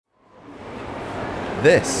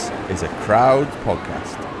This is a Crowd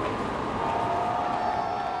podcast.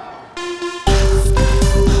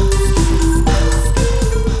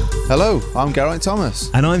 Hello, I'm Geraint Thomas.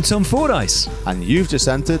 And I'm Tom Fordyce. And you've just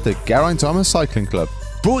entered the Geraint Thomas Cycling Club.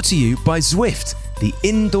 Brought to you by Zwift, the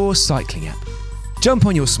indoor cycling app. Jump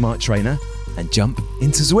on your smart trainer and jump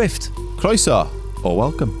into Zwift. Croeso, or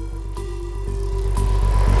welcome.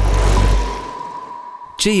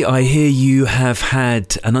 Gee, I hear you have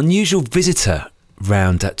had an unusual visitor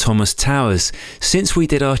round at Thomas Towers since we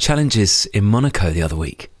did our challenges in Monaco the other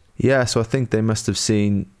week. Yeah, so I think they must have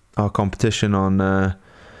seen our competition on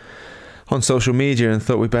social media and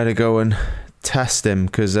thought we better go and test him,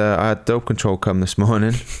 because I had dope control come this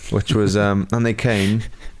morning, which was and they came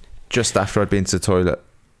just after I'd been to the toilet.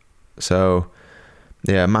 So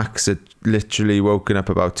yeah, Max had literally woken up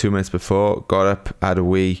about 2 minutes before, got up, had a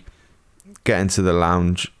wee, get into the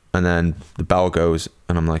lounge, and then the bell goes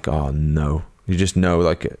and I'm like, oh no. You just know,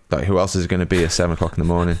 like who else is going to be at 7 o'clock in the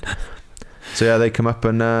morning? So yeah, they come up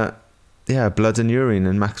and blood and urine,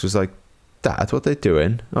 and Max was like, Dad, what are they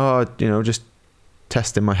doing? Oh, just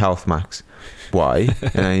testing my health, Max. Why?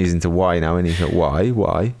 And he's into why now, and he's like,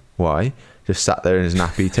 why? Just sat there in his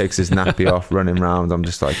nappy, takes his nappy off, running around. I'm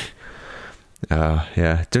just like,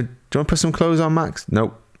 yeah. Do you want to put some clothes on, Max?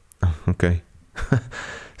 Nope. Oh, okay.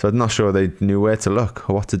 So I'm not sure they knew where to look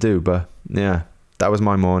or what to do, but yeah, that was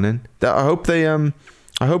my morning. I hope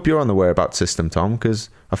you're on the whereabouts system, Tom, because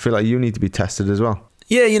I feel like you need to be tested as well.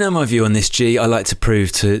 Yeah, you know my view on this, G. I like to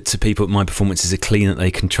prove to people my performances are clean, that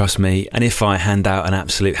they can trust me. And if I hand out an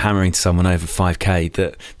absolute hammering to someone over 5k,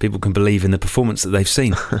 that people can believe in the performance that they've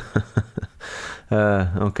seen.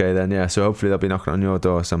 Okay then, yeah. So hopefully they'll be knocking on your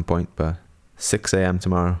door at some point, but 6 a.m.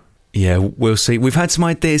 tomorrow. Yeah, we'll see. We've had some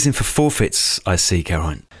ideas in for forfeits, I see,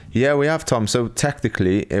 Geraint. Yeah, we have, Tom. So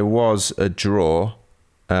technically it was a draw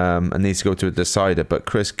and needs to go to a decider, but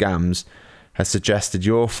Chris Gams has suggested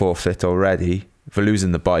your forfeit already for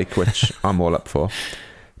losing the bike, which I'm all up for.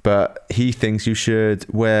 But he thinks you should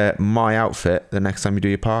wear my outfit the next time you do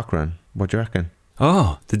your park run. What do you reckon?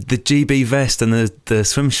 Oh, the GB vest and the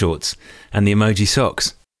swim shorts and the emoji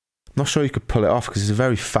socks. I'm not sure you could pull it off because it's a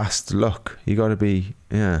very fast look. You got to be,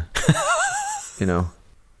 yeah.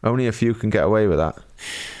 Only a few can get away with that.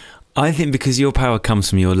 I think because your power comes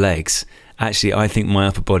from your legs, actually I think my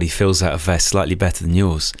upper body fills out a vest slightly better than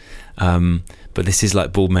yours. But this is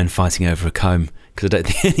like bald men fighting over a comb, because I don't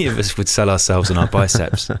think any of us would sell ourselves on our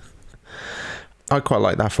biceps. I quite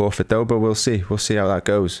like that forfeit though, but we'll see. We'll see how that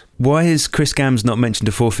goes. Why has Chris Gams not mentioned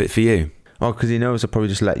a forfeit for you? Oh, because he knows I'll probably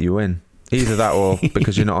just let you in. Either that or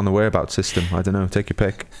because you're not on the whereabouts system. I don't know. Take your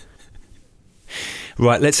pick.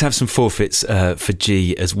 Right, let's have some forfeits for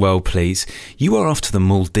G as well, please. You are off to the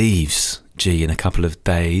Maldives, G, in a couple of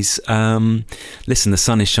days. Listen, the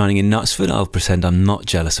sun is shining in Knutsford. I'll pretend I'm not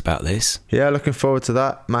jealous about this. Yeah, looking forward to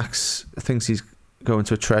that. Max thinks he's going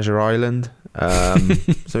to a treasure island.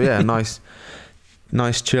 So yeah, nice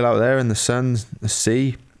chill out there in the sun, the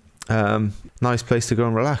sea. Nice place to go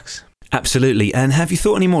and relax. Absolutely. And have you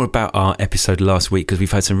thought any more about our episode last week? Because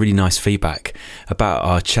we've had some really nice feedback about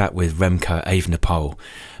our chat with Remco Evenepoel,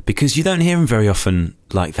 because you don't hear him very often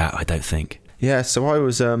like that, I don't think. Yeah, so I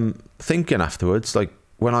was thinking afterwards, like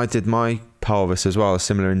when I did my pelvis as well, a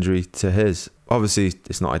similar injury to his. Obviously,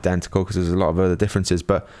 it's not identical because there's a lot of other differences,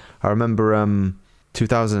 but I remember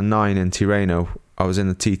 2009 in Tirreno, I was in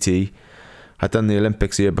the TT. I'd done the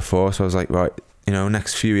Olympics the year before, so I was like, right,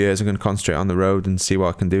 next few years I'm going to concentrate on the road and see what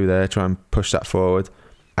I can do there, try and push that forward.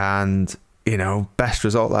 And, best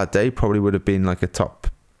result that day probably would have been like a top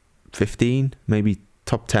 15, maybe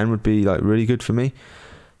top 10 would be like really good for me.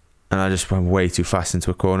 And I just went way too fast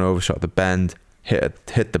into a corner, overshot the bend,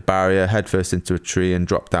 hit the barrier, head first into a tree and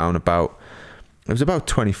dropped down it was about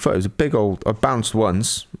 20 foot. It was a big old, I bounced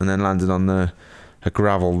once and then landed on a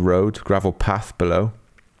gravel path below.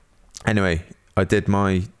 Anyway, I did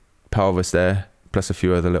my pelvis there, plus a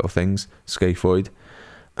few other little things, scaphoid.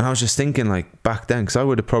 And I was just thinking, like, back then, because I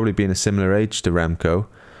would have probably been a similar age to Remco,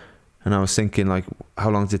 and I was thinking, like, how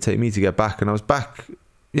long did it take me to get back? And I was back,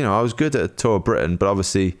 I was good at a Tour of Britain, but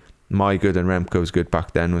obviously my good and Remco's good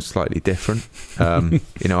back then was slightly different.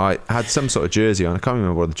 I had some sort of jersey on. I can't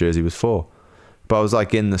remember what the jersey was for, but I was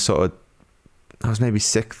like in the sort of, I was maybe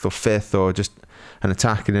 6th or 5th or just an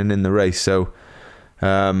attacking and in the race. So,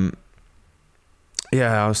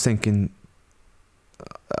 yeah, I was thinking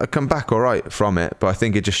I come back all right from it, but I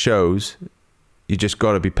think it just shows you just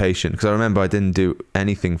got to be patient. Because I remember I didn't do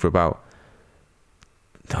anything for about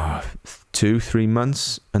 2-3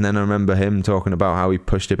 months, and then I remember him talking about how he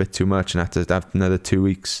pushed a bit too much and had to have another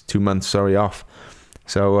 2 months off.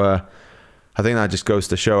 So I think that just goes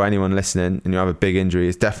to show anyone listening, and you have a big injury,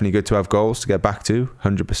 it's definitely good to have goals to get back to,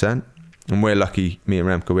 100%. And we're lucky, me and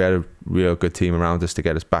Remco, we had a real good team around us to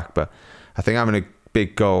get us back. But I think having a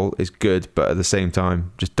big goal is good, but at the same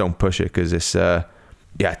time, just don't push it, because it's,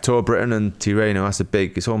 Tour Britain and Tirreno, that's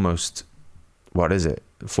it's almost, what is it,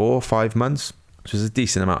 4 or 5 months, which is a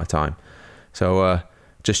decent amount of time. So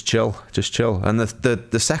just chill. And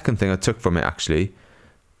the second thing I took from it, actually,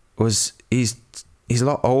 was he's a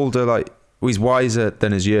lot older, like, he's wiser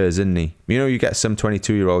than his years, isn't he? You know, you get some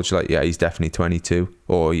 22-year-olds, you're like, yeah, he's definitely 22.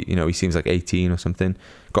 Or, you know, he seems like 18 or something.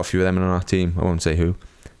 Got a few of them on our team. I won't say who.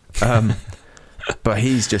 But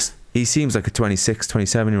he seems like a 26,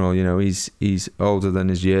 27-year-old. You know, he's older than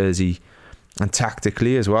his years. And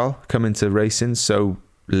tactically as well, coming to racing so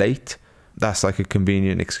late, that's like a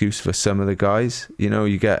convenient excuse for some of the guys. You know,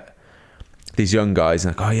 you get these young guys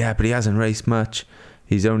like, oh yeah, but he hasn't raced much.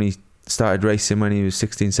 He's only started racing when he was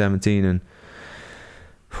 16, 17, and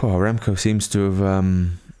Remco seems to have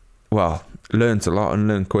learned a lot and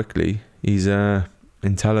learned quickly. He's a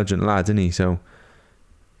intelligent lad, isn't he? So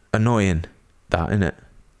annoying, that, isn't it?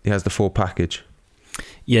 He has the full package.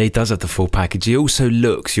 Yeah, he does have the full package. He also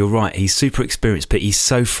looks, you're right, he's super experienced, but he's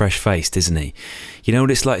so fresh-faced, isn't he? You know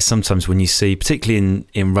what it's like sometimes when you see, particularly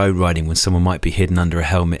in road riding, when someone might be hidden under a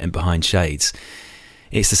helmet and behind shades.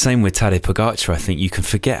 It's the same with Tadej Pogacar. I think you can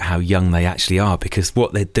forget how young they actually are, because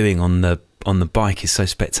what they're doing on the bike is so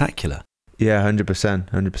spectacular. Yeah,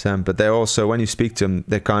 100%. But they're also, when you speak to them,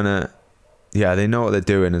 they're kind of, they know what they're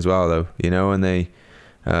doing as well, though. You know, and they,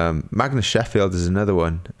 Magnus Sheffield is another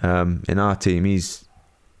one. In our team, he's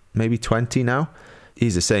maybe 20 now.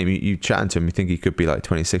 He's the same. You chatting to him, you think he could be like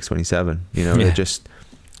 26, 27. You know, they're just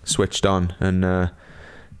switched on, and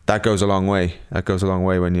that goes a long way. That goes a long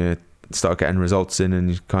way when you start getting results in,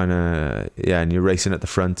 and you kind of and you're racing at the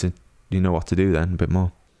front, and you know what to do then a bit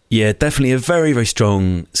more. Yeah, definitely a very, very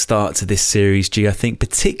strong start to this series, G. I think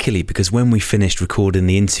particularly because when we finished recording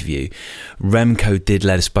the interview, Remco did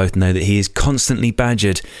let us both know that he is constantly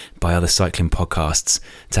badgered by other cycling podcasts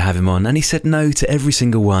to have him on, and he said no to every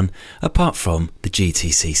single one apart from the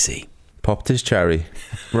GTCC. Popped his cherry.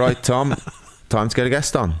 Right, Tom, time to get a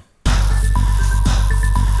guest on.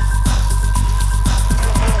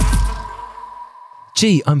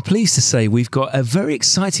 Gee, I'm pleased to say we've got a very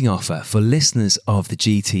exciting offer for listeners of the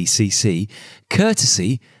GTCC,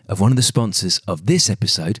 courtesy of one of the sponsors of this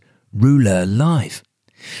episode, Rouleur Live.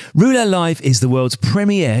 Rouleur Live is the world's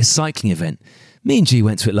premier cycling event. Me and G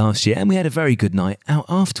went to it last year, and we had a very good night out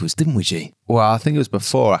afterwards, didn't we, G? Well, I think it was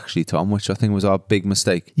before, actually, Tom, which I think was our big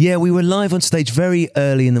mistake. Yeah, we were live on stage very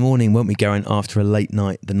early in the morning, weren't we, Garen, after a late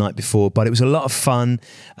night the night before. But it was a lot of fun.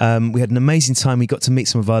 We had an amazing time. We got to meet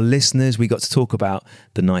some of our listeners. We got to talk about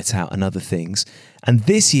the night out and other things. And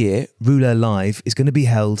this year, Rouleur Live is going to be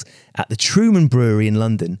held at the Truman Brewery in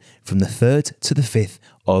London from the 3rd to the 5th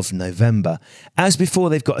of November. As before,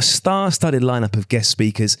 they've got a star-studded lineup of guest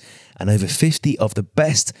speakers and over 50 of the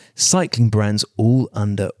best cycling brands all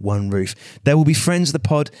under one roof. There will be friends of the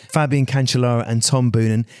pod, Fabian Cancellara and Tom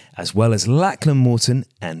Boonen, as well as Lachlan Morton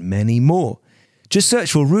and many more. Just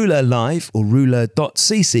search for Rouleur Live or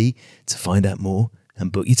rouleur.cc to find out more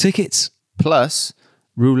and book your tickets. Plus,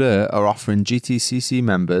 Rouleur are offering GTCC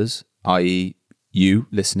members, i.e. you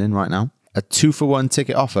listening right now, a 2-for-1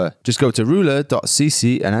 ticket offer. Just go to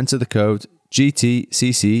rouleur.cc and enter the code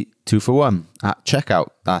GTCC2for1 at checkout.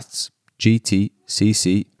 That's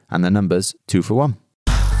GTCC and the numbers 2-for-1.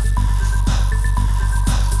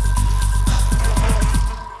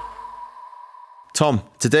 Tom,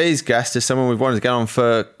 today's guest is someone we've wanted to get on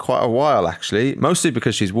for quite a while, actually, mostly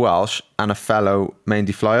because she's Welsh and a fellow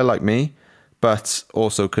Maindy flyer like me, but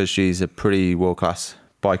also because she's a pretty world-class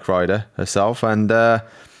bike rider herself. And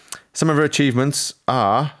some of her achievements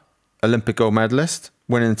are Olympic gold medalist,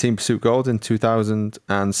 winning the team pursuit gold in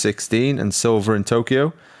 2016 and silver in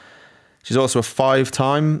Tokyo. She's also a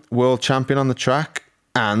 5-time world champion on the track,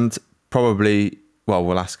 and probably, well,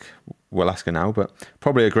 we'll ask her now, but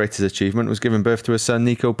probably her greatest achievement was giving birth to her son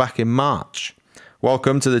Nico back in March.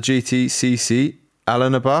 Welcome to the GTCC,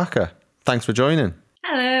 Elinor Barker. Thanks for joining.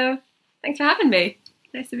 Hello. Thanks for having me.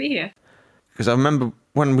 Nice to be here. Because I remember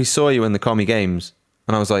when we saw you in the Commie Games,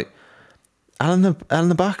 and I was like, Elinor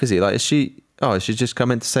Barker's here? Like, is she just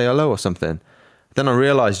come in to say hello or something? Then I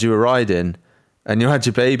realised you were riding, and you had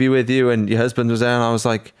your baby with you, and your husband was there, and I was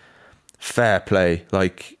like, fair play.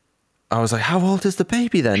 Like, I was like, how old is the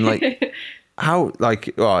baby then? Like, how,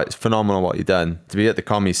 like, oh, it's phenomenal what you've done. To be at the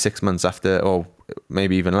Commies 6 months after, or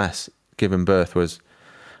maybe even less, giving birth was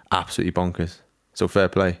absolutely bonkers. So fair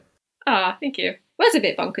play. Oh, thank you. It was a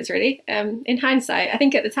bit bonkers, really. In hindsight, I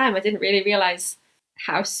think at the time I didn't really realise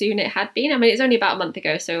how soon it had been. I mean, it was only about a month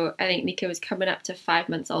ago, so I think Nico was coming up to 5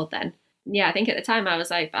 months old then. Yeah, I think at the time I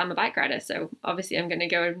was like, I'm a bike rider, so obviously I'm going to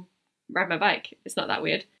go and ride my bike. It's not that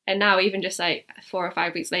weird. And now, even just like 4 or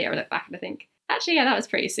 5 weeks later, I look back and I think, actually, yeah, that was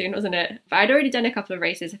pretty soon, wasn't it? But I'd already done a couple of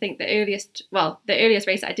races. I think the earliest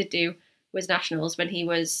race I did do was nationals when he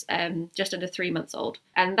was just under 3 months old,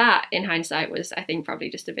 and that, in hindsight, was, I think, probably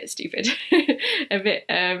just a bit stupid, a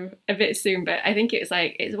bit soon. But I think it's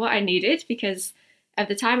what I needed because of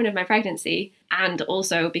the timing of my pregnancy and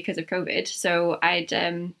also because of COVID. So I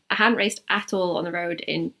hadn't raced at all on the road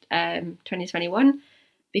in 2021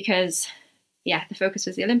 because the focus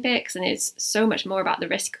was the Olympics, and it's so much more about the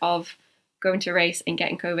risk of going to a race and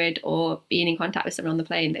getting COVID or being in contact with someone on the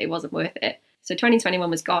plane that it wasn't worth it. So 2021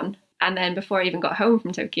 was gone. And then before I even got home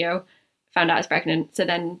from Tokyo, found out I was pregnant. So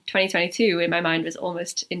then 2022 in my mind was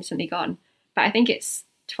almost instantly gone. But I think it's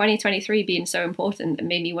 2023 being so important that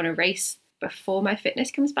made me want to race before my fitness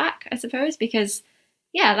comes back, I suppose, because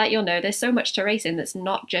like you'll know, there's so much to racing that's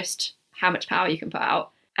not just how much power you can put out.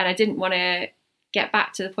 And I didn't want to get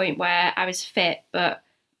back to the point where I was fit, but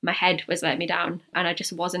my head was letting me down. And I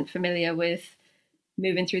just wasn't familiar with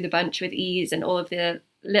moving through the bunch with ease and all of the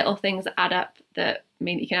little things that add up that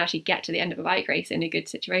mean that you can actually get to the end of a bike race in a good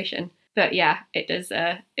situation. But it was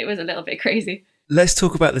a little bit crazy. Let's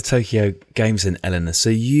talk about the Tokyo Games then, Elinor. So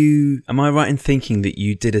am I right in thinking that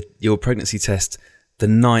you did your pregnancy test the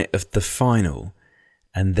night of the final,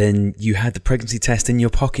 and then you had the pregnancy test in your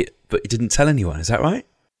pocket, but you didn't tell anyone? Is that right?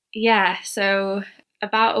 Yeah. So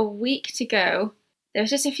about a week to go, there was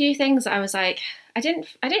just a few things I was like, I didn't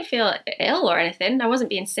feel ill or anything. I wasn't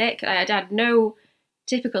being sick. I had no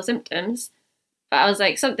typical symptoms, but I was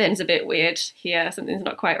like, something's a bit weird here. Something's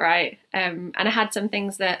not quite right. And I had some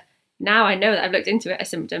things that now I know that I've looked into it as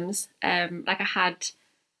symptoms. Like I had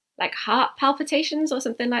like heart palpitations or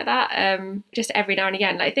something like that. Just every now and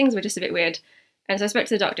again, like things were just a bit weird. And so I spoke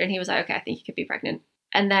to the doctor and he was like, okay, I think you could be pregnant.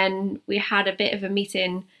 And then we had a bit of a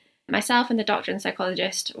meeting, myself and the doctor and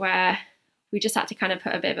psychologist, where we just had to kind of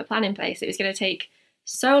put a bit of a plan in place. It was going to take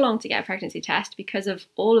so long to get a pregnancy test because of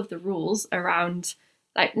all of the rules around,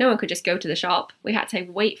 like no one could just go to the shop. We had to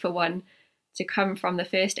wait for one to come from the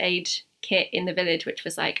first aid kit in the village, which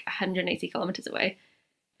was like 180 kilometers away.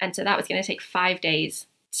 And so that was going to take 5 days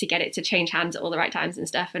to get it to change hands at all the right times and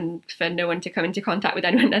stuff, and for no one to come into contact with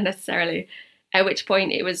anyone unnecessarily, at which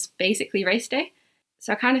point it was basically race day.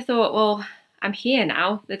 So I kind of thought, well, I'm here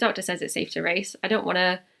now. The doctor says it's safe to race.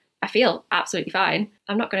 I feel absolutely fine.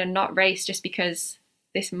 I'm not going to not race just because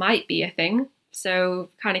this might be a thing. So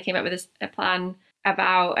kind of came up with a plan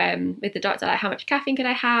about with the doctor, like how much caffeine could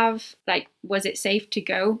I have, like was it safe to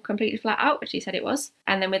go completely flat out, which he said it was,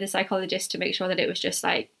 and then with the psychologist to make sure that it was just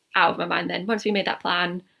like out of my mind. Then once we made that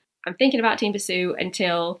plan, I'm thinking about Team Pursue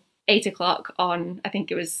until 8 o'clock on, I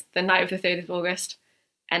think it was the night of the 3rd of August,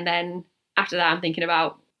 and then after that I'm thinking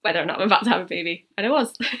about whether or not I'm about to have a baby, and it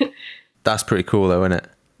was. That's pretty cool though, isn't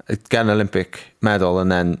it? Get an Olympic medal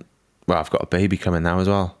and then, well, I've got a baby coming now as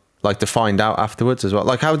well. Like to find out afterwards as well.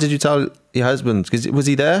 Like, how did you tell your husband? Because was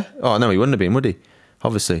he there? Oh no, he wouldn't have been, would he?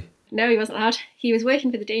 Obviously. No, he wasn't allowed. He was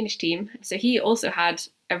working for the Danish team, so he also had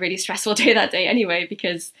a really stressful day that day anyway,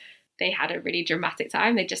 because they had a really dramatic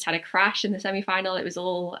time. They just had a crash in the semi-final. It was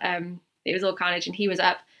all carnage, and he was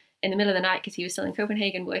up in the middle of the night because he was still in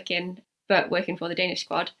Copenhagen working for the Danish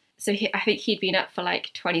squad. So I think he'd been up for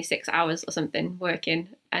like 26 hours or something working.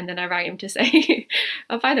 And then I rang him to say,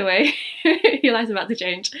 oh, by the way, your life's about to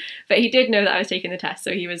change. But he did know that I was taking the test.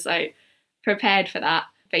 So he was like prepared for that.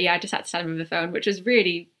 But yeah, I just had to tell him over the phone, which was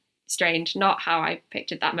really strange. Not how I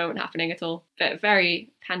pictured that moment happening at all. But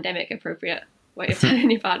very pandemic appropriate way of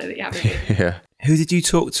telling your partner that you have a baby. Yeah. Who did you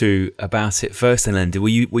talk to about it first, then, Linda? Were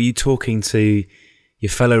you talking to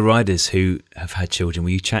your fellow riders who have had children?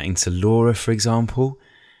 Were you chatting to Laura, for example?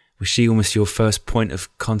 Was she almost your first point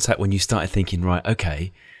of contact when you started thinking, right,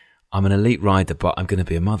 okay, I'm an elite rider, but I'm going to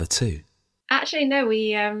be a mother too? Actually, no,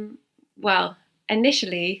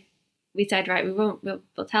 initially we said, right, we'll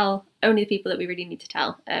tell only the people that we really need to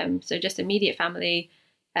tell. So just immediate family,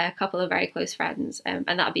 a couple of very close friends, and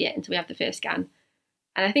that'll be it until we have the first scan.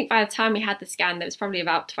 And I think by the time we had the scan, there was probably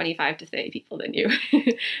about 25 to 30 people that knew.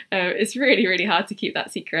 It's really, really hard to keep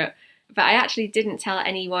that secret. But I actually didn't tell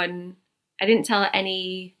anyone. I didn't tell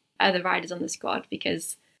any other riders on the squad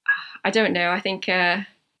because I don't know. I think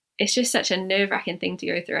it's just such a nerve-wracking thing to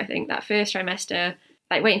go through. I think that first trimester,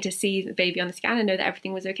 like waiting to see the baby on the scan and know that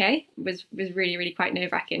everything was okay, was really, really quite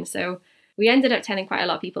nerve-wracking. So we ended up telling quite a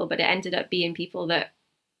lot of people, but it ended up being people that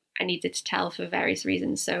I needed to tell for various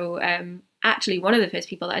reasons. So actually, one of the first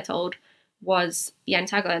people that I told was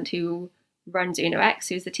Jens Hageland, who runs Uno X,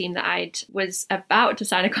 who's the team that I was about to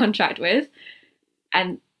sign a contract with.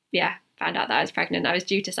 And yeah, found out that I was pregnant. I was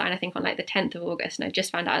due to sign, I think, on like the 10th of August, and I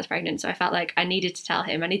just found out I was pregnant. So I felt like I needed to tell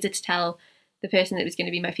him. I needed to tell the person that was going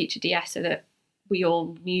to be my future DS so that we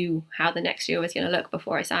all knew how the next year was going to look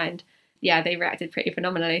before I signed. Yeah, they reacted pretty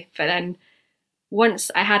phenomenally. But then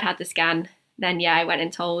once I had the scan, then yeah, I went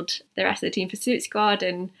and told the rest of the team pursuit squad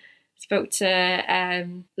and spoke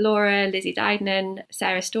to Laura, Lizzie Dydnan,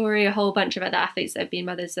 Sarah Story, a whole bunch of other athletes that have been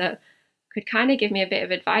mothers that could kind of give me a bit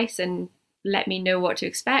of advice and let me know what to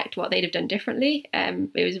expect, what they'd have done differently.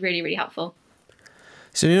 It was really, really helpful.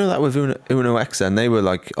 So you know that with Uno X then, they were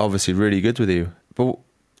like obviously really good with you. But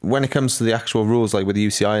when it comes to the actual rules, like with the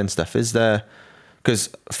UCI and stuff, is there... Because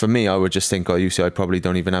for me, I would just think, UCI probably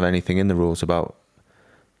don't even have anything in the rules about...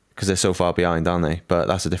 Because they're so far behind, aren't they? But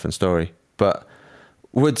that's a different story. But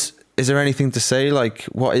is there anything to say, like,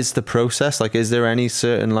 what is the process? Like, is there any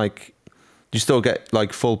certain, like... Do you still get,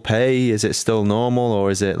 like, full pay? Is it still normal? Or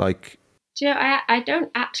is it, like... Do you know, I don't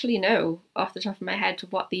actually know off the top of my head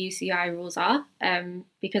what the UCI rules are,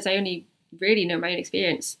 because I only really know my own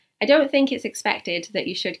experience. I don't think it's expected that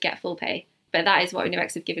you should get full pay, but that is what Uno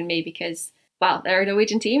X have given me because, well, they're a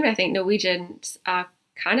Norwegian team, and I think Norwegians are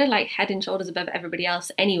kind of like head and shoulders above everybody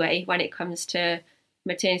else anyway when it comes to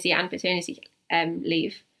maternity and paternity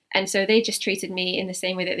leave. And so they just treated me in the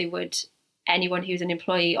same way that they would anyone who's an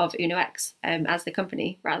employee of Uno X as the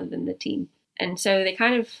company rather than the team. And so they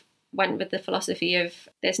kind of went with the philosophy of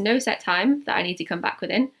there's no set time that I need to come back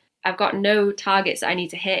within. I've got no targets that I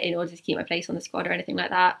need to hit in order to keep my place on the squad or anything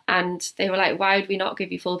like that. And they were like, why would we not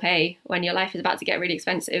give you full pay when your life is about to get really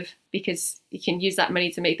expensive? Because you can use that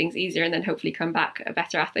money to make things easier and then hopefully come back a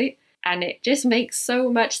better athlete. And it just makes so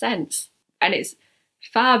much sense. And it's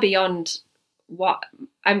far beyond what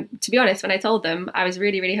to be honest, when I told them, I was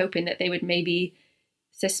really, really hoping that they would maybe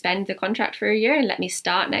suspend the contract for a year and let me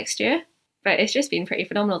start next year. But it's just been pretty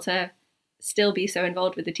phenomenal to still be so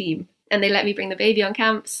involved with the team. And they let me bring the baby on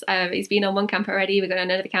camps. He's been on one camp already. We're going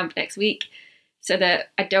to another camp next week so that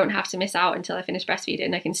I don't have to miss out until I finish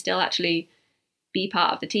breastfeeding. I can still actually be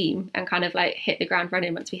part of the team and kind of like hit the ground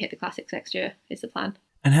running once we hit the classics next year is the plan.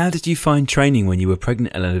 And how did you find training when you were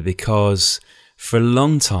pregnant, Elinor? Because for a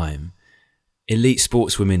long time, elite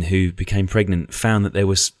sportswomen who became pregnant found that there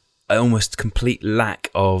was almost complete lack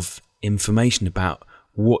of information about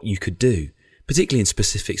what you could do, particularly in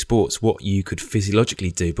specific sports, what you could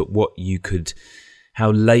physiologically do, but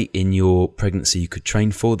how late in your pregnancy you could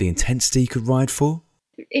train for, the intensity you could ride for?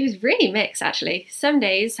 It was really mixed, actually. Some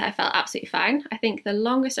days I felt absolutely fine. I think the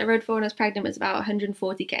longest I rode for when I was pregnant was about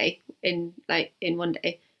 140k in one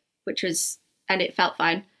day, and it felt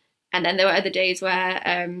fine. And then there were other days where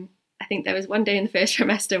I think there was one day in the first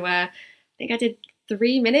trimester where I think I did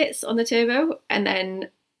 3 minutes on the turbo and then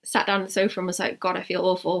sat down on the sofa and was like, God, I feel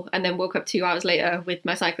awful. And then woke up 2 hours later with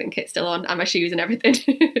my cycling kit still on and my shoes and everything.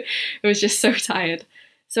 I was just so tired.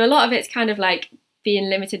 So a lot of it's kind of like being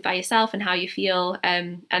limited by yourself and how you feel.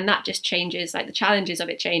 And that just changes, like the challenges of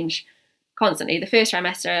it change constantly. The first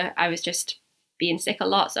trimester, I was just being sick a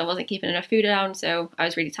lot. So I wasn't keeping enough food down. So I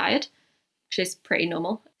was really tired, which is pretty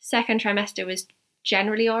normal. Second trimester was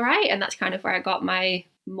generally all right. And that's kind of where I got my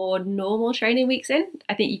more normal training weeks in.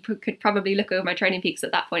 I think you could probably look over my training peaks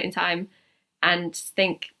at that point in time and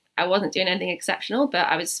think I wasn't doing anything exceptional, but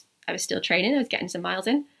I was still training. I was getting some miles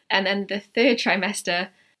in. And then the third trimester,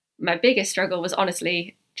 my biggest struggle was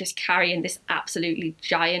honestly just carrying this absolutely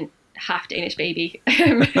giant half Danish baby.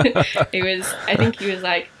 I think he was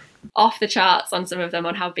like off the charts on some of them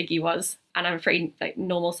on how big he was. And I'm a pretty like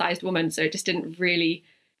normal sized woman, so it just didn't really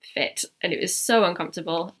fit. And it was so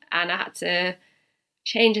uncomfortable. And I had to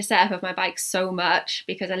change the setup of my bike so much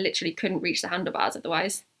because I literally couldn't reach the handlebars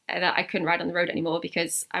otherwise. That I couldn't ride on the road anymore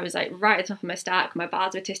because I was like right at the top of my stack. My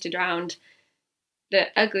bars were twisted around. The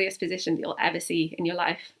ugliest position that you'll ever see in your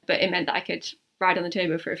life. But it meant that I could ride on the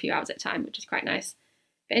turbo for a few hours at a time, which is quite nice.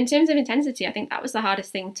 But in terms of intensity, I think that was the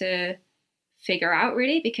hardest thing to figure out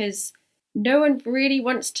really, because no one really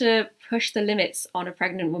wants to push the limits on a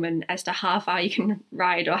pregnant woman as to how far you can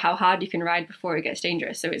ride or how hard you can ride before it gets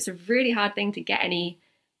dangerous. So it's a really hard thing to get any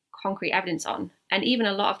concrete evidence on. And even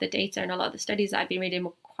a lot of the data and a lot of the studies that I've been reading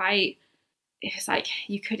were it's like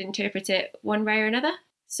you could interpret it one way or another.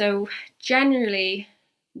 So generally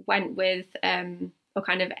went with, or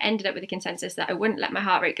kind of ended up with a consensus that I wouldn't let my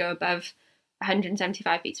heart rate go above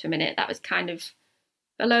 175 beats per minute. That was kind of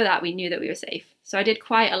below that, we knew that we were safe. So I did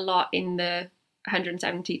quite a lot in the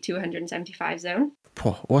 170 to 175 zone.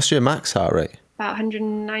 What's your max heart rate? About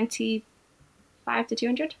 195 to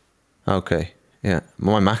 200. Okay, yeah.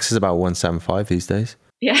 My max is about 175 these days.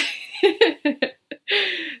 Yeah.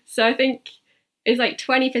 So I think It's like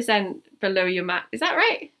 20% below your max. Is that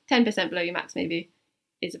right? 10% below your max maybe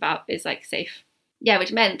is like safe. Yeah,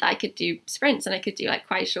 which meant that I could do sprints and I could do like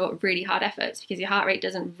quite short, really hard efforts because your heart rate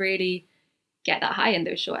doesn't really get that high in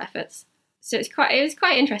those short efforts. So it was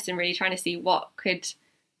quite interesting really trying to see what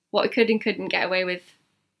we could and couldn't get away with,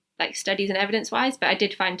 like studies and evidence wise. But I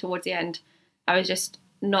did find towards the end, I was just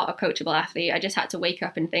not a coachable athlete. I just had to wake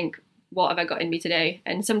up and think, what have I got in me today?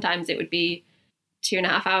 And sometimes it would be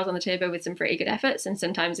 2.5 hours on the turbo with some pretty good efforts. And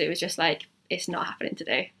sometimes it was just like, it's not happening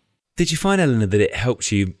today. Did you find, Elinor, that it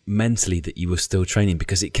helped you mentally that you were still training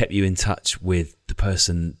because it kept you in touch with the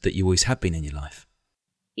person that you always have been in your life?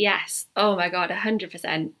 Yes. Oh my God,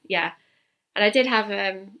 100%. Yeah. And I did have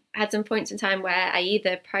had some points in time where I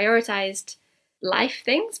either prioritized life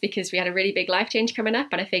things because we had a really big life change coming up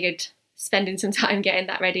and I figured spending some time getting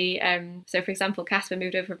that ready. So for example, Casper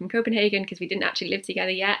moved over from Copenhagen because we didn't actually live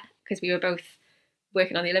together yet because we were both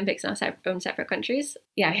working on the Olympics in our own separate countries.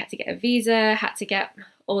 Yeah, we had to get a visa, had to get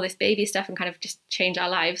all this baby stuff and kind of just change our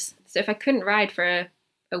lives. So if I couldn't ride for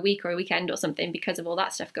a week or a weekend or something because of all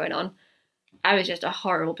that stuff going on, I was just a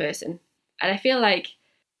horrible person. And I feel like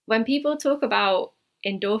when people talk about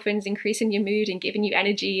endorphins increasing your mood and giving you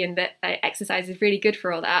energy and that exercise is really good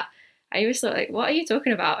for all that, I always thought, like, what are you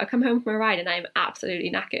talking about? I come home from a ride and I'm absolutely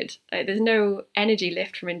knackered. Like, there's no energy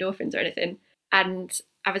lift from endorphins or anything. And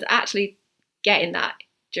I was actually getting that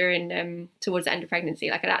during towards the end of pregnancy.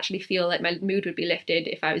 Like, I'd actually feel like my mood would be lifted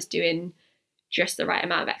if I was doing just the right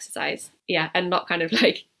amount of exercise. Yeah, and not kind of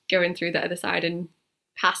like going through the other side and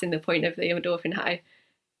passing the point of the endorphin high.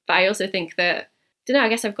 But I also think that, I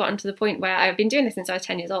guess I've gotten to the point where I've been doing this since I was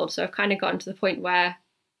 10 years old. So I've kind of gotten to the point where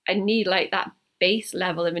I need like that base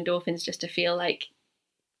level of endorphins just to feel like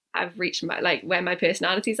I've reached my, like where my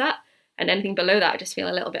personality's at. And anything below that, I just feel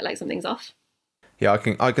a little bit like something's off. Yeah,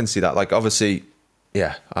 I can see that. Like, obviously,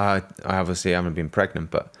 yeah, I obviously haven't been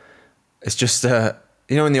pregnant, but it's just, in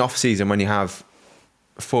the off season when you have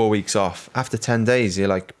 4 weeks off, after 10 days, you're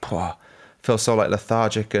like, feel so like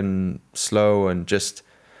lethargic and slow and just,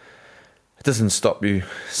 it doesn't stop you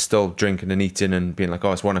still drinking and eating and being like,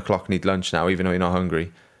 it's 1 o'clock, need lunch now, even though you're not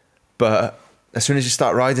hungry. But as soon as you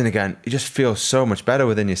start riding again, you just feel so much better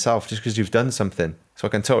within yourself just because you've done something. So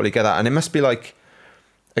I can totally get that. And it must be like,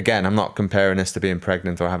 again, I'm not comparing this to being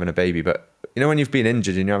pregnant or having a baby, but when you've been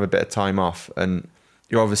injured and you have a bit of time off and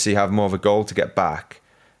you obviously have more of a goal to get back,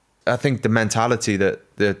 I think the mentality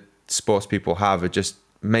that the sports people have, it just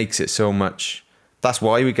makes it so much. That's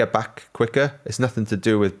why we get back quicker. It's nothing to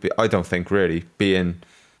do with, I don't think, really being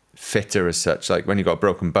fitter as such. Like when you got a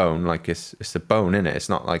broken bone, like it's the bone in it. It's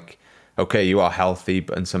not like, okay, you are healthy,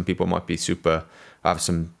 and some people might be have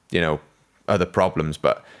some, other problems,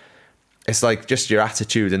 but it's like just your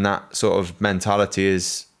attitude and that sort of mentality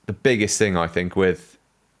is the biggest thing, I think, with,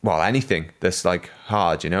 anything that's like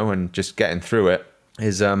hard, and just getting through it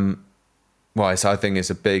is, I think it's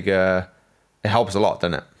a big, it helps a lot,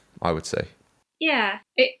 doesn't it? I would say. Yeah,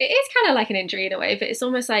 it is kind of like an injury in a way, but it's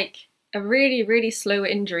almost like a really, really slow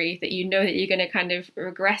injury that that you're going to kind of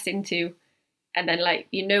regress into. And then like,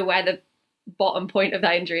 where the bottom point of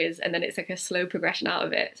that injury is. And then it's like a slow progression out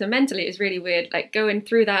of it. So mentally, it's really weird. Like going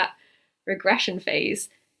through that regression phase,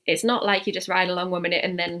 it's not like you just ride along 1 minute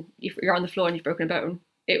and then you're on the floor and you've broken a bone.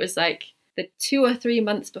 It was like the 2 or 3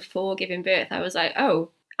 months before giving birth, I was like,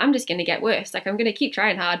 I'm just going to get worse. Like I'm going to keep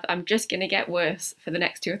trying hard, but I'm just going to get worse for the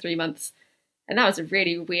next 2 or 3 months. And that was a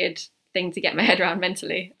really weird thing to get my head around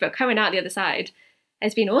mentally. But coming out the other side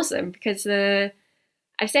has been awesome because I'd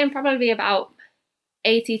say I'm probably about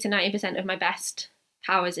 80 to 90% of my best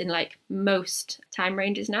powers in like most time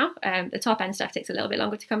ranges now. The top end stuff takes a little bit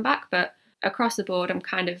longer to come back, but across the board, I'm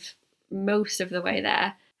kind of most of the way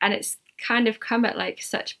there. And it's kind of come at like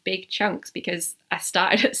such big chunks because I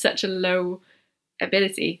started at such a low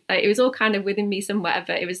ability. Like it was all kind of within me somewhere,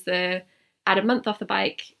 but it was I had a month off the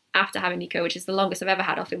bike after having Nico, which is the longest I've ever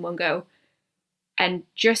had off in one go. And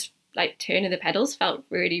just like turning the pedals felt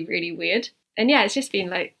really, really weird. And yeah, it's just been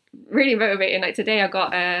like really motivating. Like today I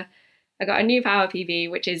got a new power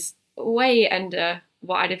PB, which is way under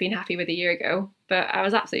what I'd have been happy with a year ago, but I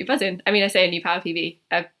was absolutely buzzing. I mean, I say a new power PB,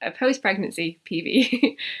 a post-pregnancy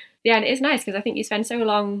PB. Yeah, and it is nice because I think you spend so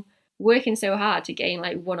long working so hard to gain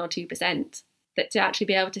like 1 or 2%, that to actually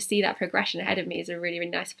be able to see that progression ahead of me is a really,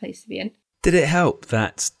 really nice place to be in. Did it help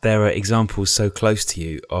that there are examples so close to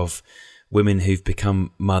you of women who've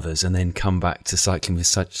become mothers and then come back to cycling with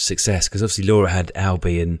such success? Because obviously Laura had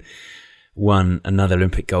Albie and won another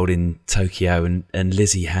Olympic gold in Tokyo, and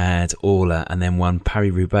Lizzie had Orla and then won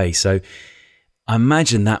Paris-Roubaix. So I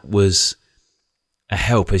imagine that was a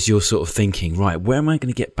help as you're sort of thinking, right, where am I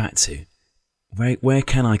going to get back to? Where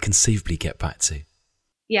can I conceivably get back to?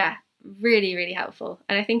 Yeah, really, really helpful.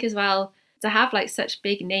 And I think as well, to have like such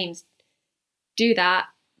big names do that,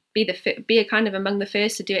 be a kind of among the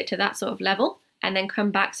first to do it to that sort of level, and then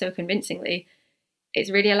come back so convincingly. It's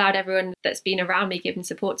really allowed everyone that's been around me giving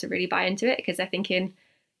support to really buy into it, because they're thinking,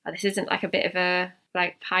 oh, this isn't like a bit of a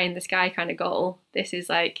like pie in the sky kind of goal. This is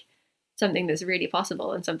like something that's really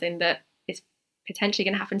possible and something that is potentially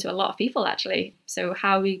going to happen to a lot of people actually. So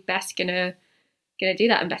how are we best gonna do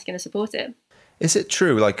that and best gonna support it? Is it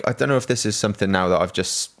true? Like, I don't know if this is something now that I've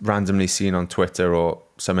just randomly seen on Twitter or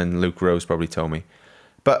something Luke Rose probably told me,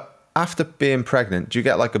 but after being pregnant, do you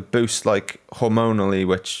get like a boost like hormonally,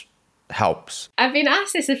 which helps? I've been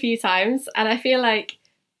asked this a few times, and I feel like,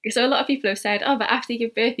 so a lot of people have said, oh, but after you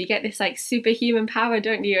give birth, you get this like superhuman power,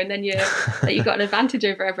 don't you? And then you've got an advantage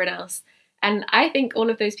over everyone else. And I think all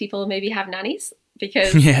of those people maybe have nannies,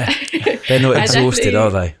 because yeah, they're not exhausted, are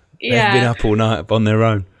they? Yeah. They've been up all night on their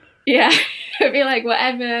own. Yeah, I feel like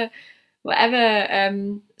whatever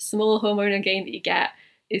small hormonal gain that you get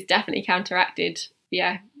is definitely counteracted,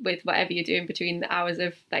 with whatever you're doing between the hours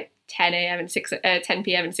of like 10 p.m. and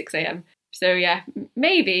 6 a.m. So yeah,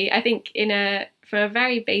 maybe I think for a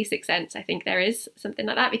very basic sense, I think there is something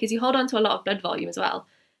like that, because you hold on to a lot of blood volume as well.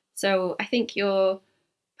 So I think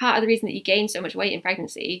part of the reason that you gain so much weight in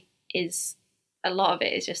pregnancy is a lot of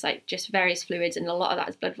it is just various fluids, and a lot of that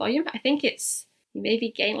is blood volume. I think you maybe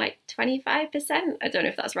gain like 25%. I don't know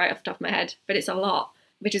if that's right off the top of my head, but it's a lot,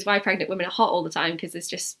 which is why pregnant women are hot all the time, because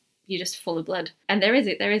you're just full of blood. And there is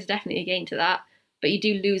definitely a gain to that, but you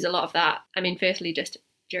do lose a lot of that. I mean, firstly, just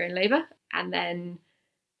during labour, and then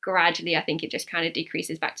gradually, I think it just kind of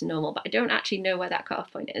decreases back to normal. But I don't actually know where that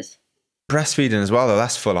cutoff point is. Breastfeeding as well, though,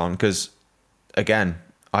 that's full on, because again,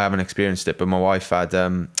 I haven't experienced it, but my wife had,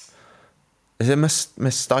 is it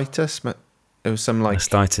mastitis? It was some like...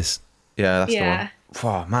 Mastitis. Yeah, that's the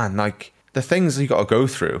one. Oh man, like the things you got to go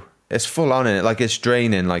through, it's full on in it. Like it's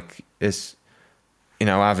draining. Like it's,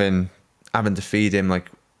 having to feed him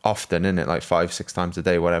like often, in it, like 5-6 times a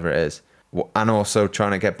day, whatever it is, and also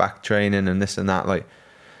trying to get back training and this and that. Like,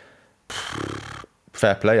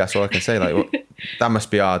 fair play. That's all I can say. Like that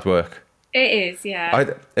must be hard work. It is,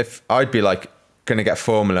 yeah. I'd be like gonna get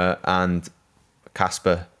formula and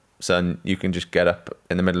Casper. Son, you can just get up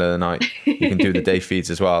in the middle of the night. You can do the day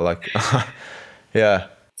feeds as well. Like, yeah.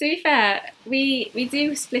 To be fair, we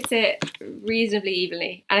do split it reasonably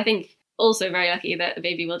evenly. And I think also very lucky that the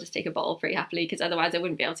baby will just take a bottle pretty happily, because otherwise I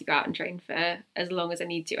wouldn't be able to go out and train for as long as I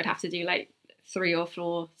need to. I'd have to do like 3 or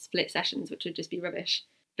 4 split sessions, which would just be rubbish.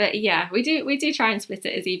 But yeah, we do try and split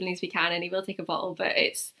it as evenly as we can, and he will take a bottle, but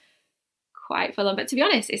it's quite full on. But to be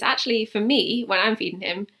honest, it's actually, for me, when I'm feeding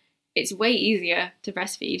him, it's way easier to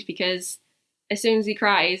breastfeed, because as soon as he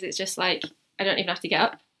cries, it's just like, I don't even have to get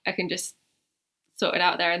up. I can just sort it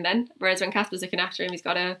out there and then. Whereas when Casper's looking after him, he's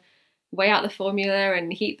got to weigh out the formula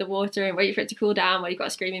and heat the water and wait for it to cool down while you've got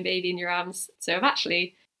a screaming baby in your arms. So I've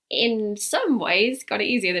actually, in some ways, got it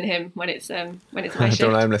easier than him when it's my shift.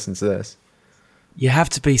 Don't let him listen to this. You have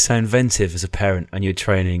to be so inventive as a parent when you're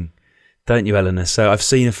training, don't you, Elinor? So I've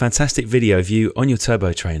seen a fantastic video of you on your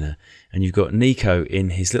turbo trainer, and you've got Nico in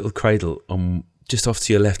his little cradle on just off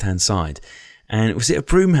to your left-hand side. And was it a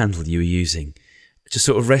broom handle you were using? Just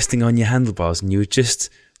sort of resting on your handlebars, and you were just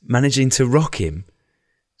managing to rock him.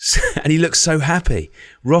 And he looked so happy.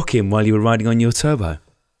 Rock him while you were riding on your turbo.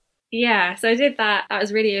 Yeah, so I did that. That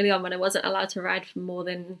was really early on, when I wasn't allowed to ride for more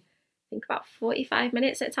than, I think, about 45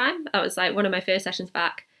 minutes at a time. That was like one of my first sessions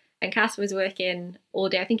back. And Cass was working all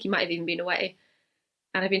day. I think he might have even been away.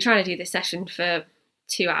 And I've been trying to do this session for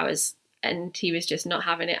 2 hours, and he was just not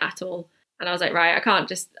having it at all. And I was like, right, I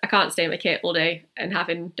can't stay in my kit all day, and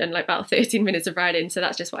having done like about 13 minutes of riding. So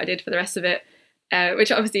that's just what I did for the rest of it,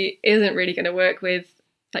 which obviously isn't really going to work with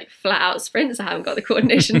like flat out sprints. I haven't got the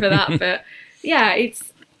coordination for that. But yeah,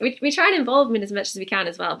 we try and involve him in as much as we can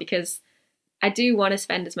as well, because I do want to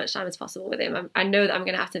spend as much time as possible with him. I know that I'm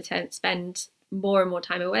going to have to spend more and more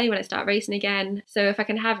time away when I start racing again. So if I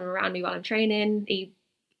can have him around me while I'm training, he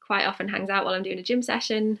quite often hangs out while I'm doing a gym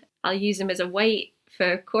session. I'll use him as a weight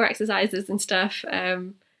for core exercises and stuff.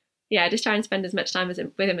 Just try and spend as much time with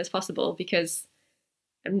him as possible, because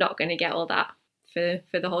I'm not going to get all that for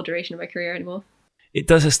the whole duration of my career anymore. It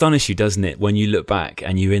does astonish you, doesn't it, when you look back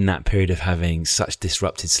and you're in that period of having such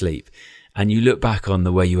disrupted sleep, and you look back on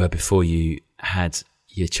the way you were before you had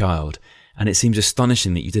your child, and it seems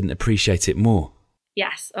astonishing that you didn't appreciate it more.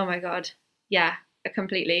 Yes. Oh my God. Yeah,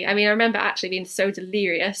 completely. I mean, I remember actually being so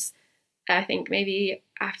delirious, I think maybe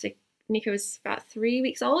after Nico was about 3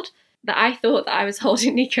 weeks old, that I thought that I was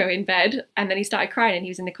holding Nico in bed, and then he started crying and he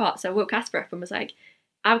was in the cot. So I woke Casper up and was like,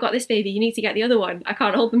 I've got this baby, you need to get the other one. I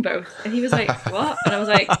can't hold them both. And he was like, what? And I was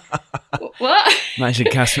like, what?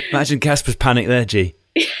 Imagine Casper's panic there, G.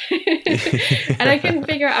 And I couldn't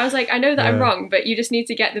figure out. I was like, I know that I'm wrong, but you just need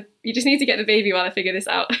to get the baby while I figure this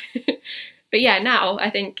out. But yeah, now I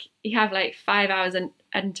think you have like 5 hours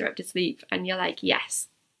uninterrupted sleep, and you're like, yes,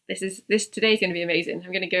 today's going to be amazing.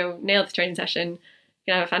 I'm going to go nail the training session.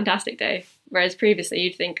 Gonna have a fantastic day. Whereas previously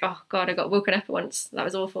you'd think, oh God, I got woken up once. That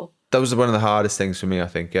was awful. That was one of the hardest things for me, I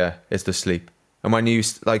think, is the sleep. And when you,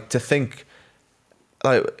 like, to think,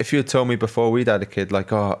 like, if you had told me before we'd had a kid,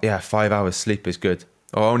 like, oh yeah, 5 hours sleep is good,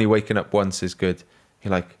 or only waking up once is good,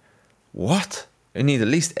 you're like, what? You need at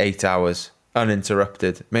least 8 hours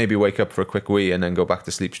uninterrupted, maybe wake up for a quick wee and then go back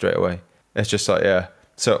to sleep straight away. It's just like, yeah.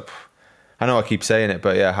 So I know I keep saying it,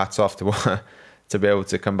 but yeah, hats off to be able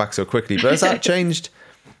to come back so quickly. But has that changed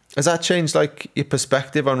like your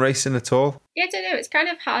perspective on racing at all? Yeah, I don't know. It's kind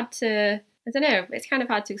of hard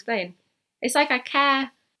to explain. It's like I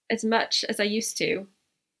care as much as I used to.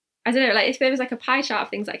 I don't know, like if there was like a pie chart of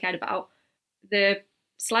things I cared about, the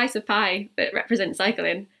slice of pie that represents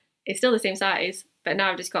cycling is still the same size, but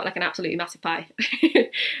now I've just got like an absolutely massive pie.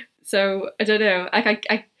 So I don't know.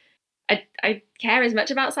 Like I care as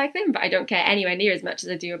much about cycling, but I don't care anywhere near as much as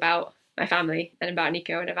I do about my family and about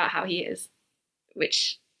Nico and about how he is.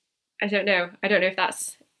 Which I don't know. I don't know if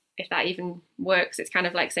that even works. It's kind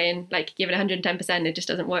of like saying like give it 110%. It just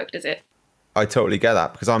doesn't work, does it? I totally get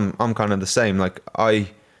that, because I'm kind of the same. Like I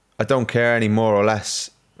don't care any more or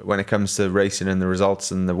less when it comes to racing and the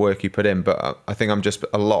results and the work you put in, but I think I'm just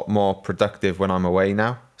a lot more productive when I'm away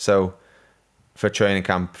now. So for training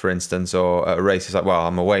camp, for instance, or at a race, it's like, well,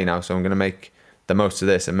 I'm away now, so I'm going to make the most of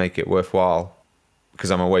this and make it worthwhile because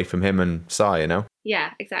I'm away from him and Si, you know?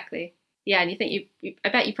 Yeah, exactly. Yeah, and you think I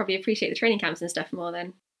bet you probably appreciate the training camps and stuff more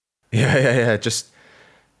then. Yeah. Just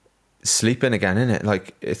sleeping again, innit?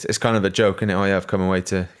 Like it's kind of a joke, innit? Oh yeah, I've come away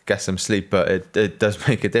to get some sleep, but it does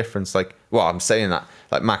make a difference. Like, well, I'm saying that.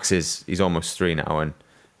 Like Max he's almost 3 now, and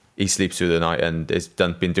he sleeps through the night, and has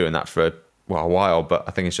been doing that for a while. But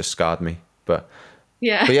I think it's just scarred me. But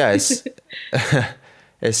yeah,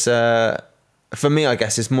 it's for me, I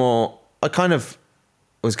guess it's more. I kind of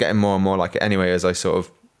was getting more and more like it anyway as I sort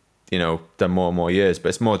of, done more and more years. But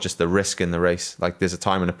it's more just the risk in the race. Like there's a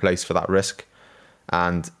time and a place for that risk.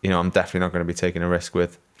 And, I'm definitely not going to be taking a risk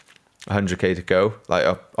with 100k to go.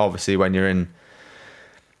 Like, obviously, when you're in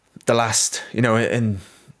the last, with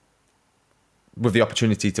the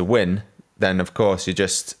opportunity to win, then of course you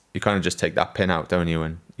kind of just take that pin out, don't you?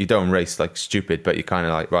 And you don't race like stupid, but you kind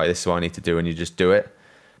of like, right, this is what I need to do, and you just do it.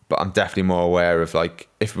 But I'm definitely more aware of like,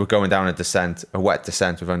 if we're going down a wet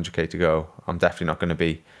descent with 100k to go, I'm definitely not going to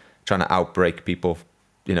be trying to outbreak people,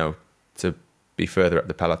 to be further up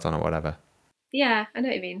the peloton or whatever. Yeah, I know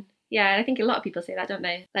what you mean. Yeah, and I think a lot of people say that, don't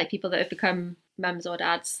they? Like people that have become mums or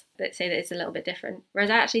dads that say that it's a little bit different. Whereas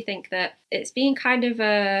I actually think that it's been kind of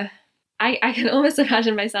I can almost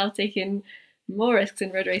imagine myself taking more risks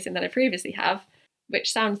in road racing than I previously have,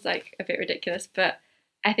 which sounds like a bit ridiculous. But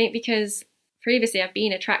I think because previously I've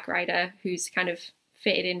been a track rider who's kind of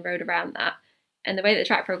fitted in road around that. And the way that the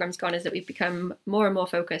track program's gone is that we've become more and more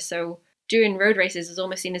focused. So doing road races is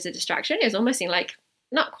almost seen as a distraction. It was almost seen like,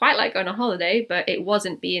 not quite like going on holiday, but it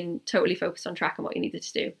wasn't being totally focused on track and what you needed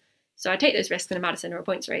to do. So I take those risks in a Madison or a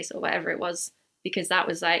points race or whatever it was, because that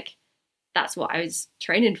was like, that's what I was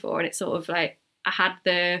training for. And it's sort of like, I had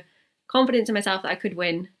the confidence in myself that I could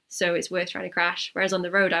win, so it's worth trying to crash. Whereas on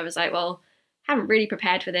the road, I was like, well, I haven't really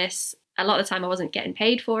prepared for this. A lot of the time I wasn't getting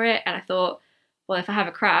paid for it. And I thought, well, if I have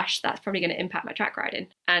a crash, that's probably going to impact my track riding.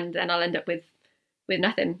 And then I'll end up with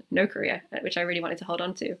nothing, no career, which I really wanted to hold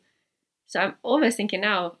on to. So I'm almost thinking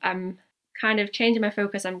now, I'm kind of changing my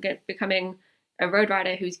focus. I'm becoming a road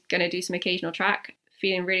rider who's going to do some occasional track,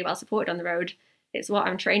 feeling really well supported on the road. It's what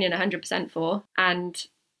I'm training 100% for. And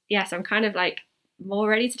yes, I'm kind of like more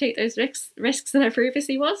ready to take those risks than I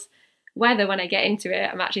previously was. Whether when I get into it,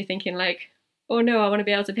 I'm actually thinking like, oh no, I want to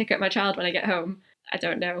be able to pick up my child when I get home. I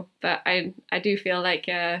don't know. But I do feel like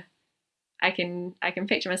I can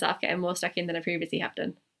picture myself getting more stuck in than I previously have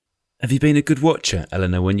done. Have you been a good watcher,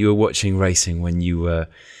 Elinor, when you were watching racing, when you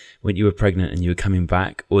were pregnant and you were coming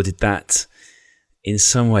back, or did that in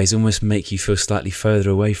some ways almost make you feel slightly further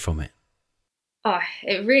away from it? Oh,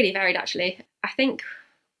 it really varied actually. I think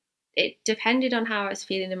it depended on how I was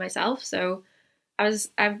feeling in myself. So I've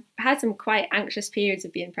had some quite anxious periods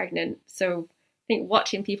of being pregnant. So I think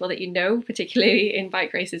watching people that particularly in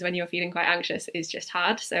bike races when you're feeling quite anxious, is just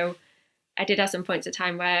hard. So I did have some points of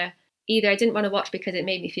time where either I didn't want to watch because it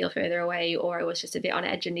made me feel further away, or I was just a bit on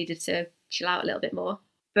edge and needed to chill out a little bit more.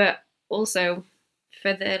 But also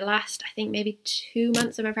for the last, I think maybe 2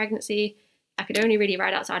 months of my pregnancy, I could only really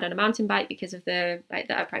ride outside on a mountain bike because of the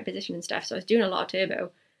upright position and stuff. So I was doing a lot of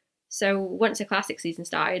turbo. So once the classic season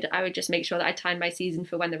started, I would just make sure that I timed my season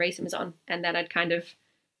for when the racing was on, and then I'd kind of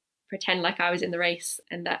pretend like I was in the race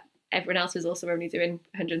and that everyone else was also only doing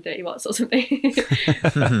 130 watts or something.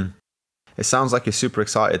 It sounds like you're super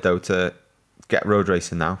excited though to get road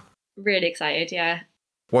racing now. Really excited, yeah.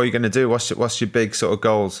 What are you going to do? What's your big sort of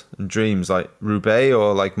goals and dreams? Like Roubaix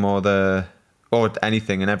or like more or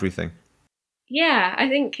anything and everything? Yeah, I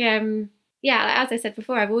think, as I said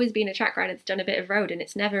before, I've always been a track rider that's done a bit of road, and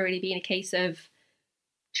it's never really been a case of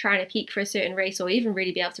trying to peak for a certain race or even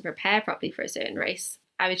really be able to prepare properly for a certain race.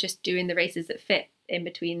 I was just doing the races that fit in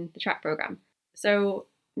between the track program. So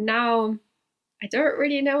now I don't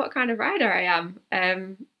really know what kind of rider I am.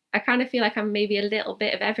 I kind of feel like I'm maybe a little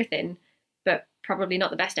bit of everything, but probably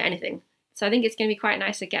not the best at anything. So I think it's going to be quite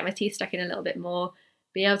nice to get my teeth stuck in a little bit more,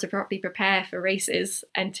 be able to properly prepare for races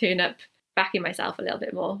and turn up backing myself a little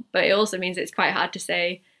bit more. But it also means it's quite hard to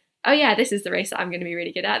say, oh yeah, this is the race that I'm going to be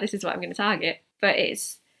really good at. This is what I'm going to target. But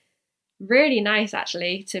it's really nice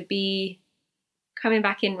actually to be coming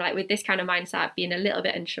back in like with this kind of mindset, being a little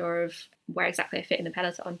bit unsure of where exactly I fit in the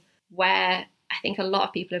peloton, where I think a lot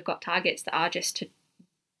of people have got targets that are just to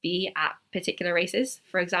be at particular races.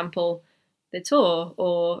 For example, the Tour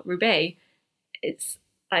or Roubaix, it's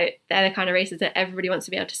like they're the kind of races that everybody wants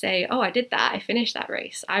to be able to say, oh, I did that, I finished that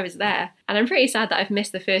race, I was there. And I'm pretty sad that I've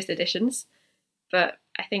missed the first editions, but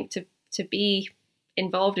I think to be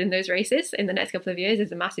involved in those races in the next couple of years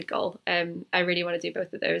is a massive goal. I really want to do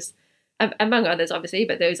both of those, among others obviously,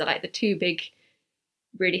 but those are like the two big,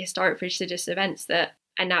 really historic, prestigious events that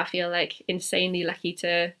I now feel like insanely lucky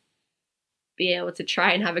to be able to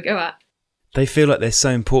try and have a go at. They feel like they're so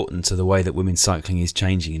important to the way that women's cycling is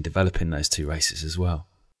changing and developing those two races as well.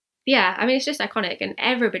 Yeah, I mean, it's just iconic, and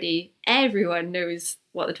everyone knows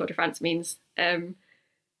what the Tour de France means.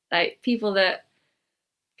 Like people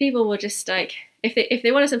will just like, if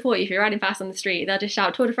they want to support you, if you're riding fast on the street, they'll just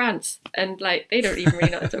shout Tour de France, and like they don't even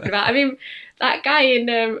really know what they're talking about. I mean, that guy in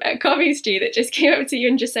at Coventry that just came up to you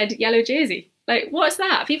and just said yellow jersey. Like, what's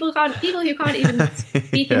that? People who can't even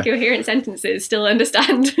speak in coherent sentences still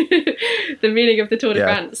understand the meaning of the Tour de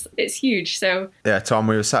France. It's huge. So yeah, Tom,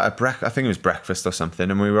 we were sat at I think it was breakfast or something,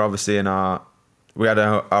 and we were obviously we had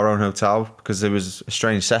our own hotel because there was a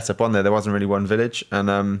strange setup on there. There wasn't really one village,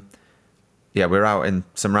 and we were out in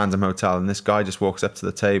some random hotel, and this guy just walks up to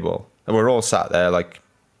the table, and we're all sat there like,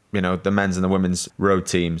 you know, the men's and the women's road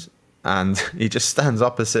teams, and he just stands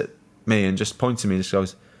opposite me and just points at me and just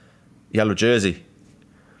goes, yellow jersey.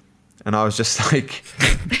 And I was just like,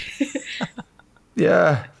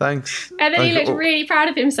 yeah, thanks. And then he looked really proud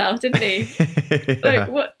of himself, didn't he? Yeah. Like,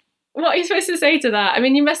 what are you supposed to say to that? I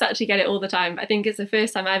mean, you must actually get it all the time. I think it's the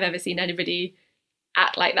first time I've ever seen anybody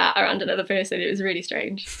act like that around another person. It was really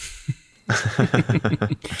strange.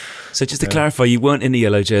 So just to clarify, you weren't in the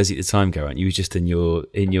yellow jersey at the time, Geraint. You were just in your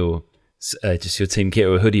just your team kit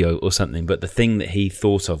or a hoodie or something. But the thing that he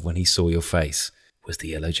thought of when he saw your face was the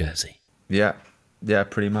yellow jersey. Yeah,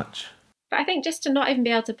 pretty much. But I think just to not even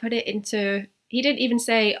be able to put it into, he didn't even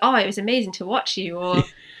say, "Oh, it was amazing to watch you," or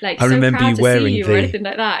like, I "So remember proud you to wearing see you," or anything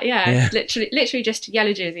like that. Yeah, literally just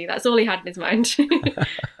yellow jersey. That's all he had in his mind.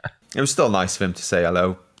 It was still nice of him to say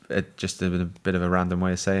hello. It just a bit of a random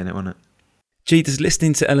way of saying it, wasn't it? Gee, does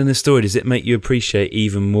listening to Elinor story, does it make you appreciate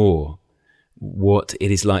even more what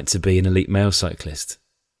it is like to be an elite male cyclist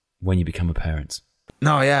when you become a parent?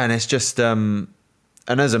 No, yeah, and it's just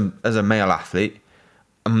and as a male athlete,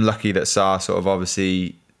 I'm lucky that Saar sort of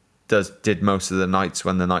obviously did most of the nights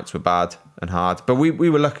when the nights were bad and hard. But we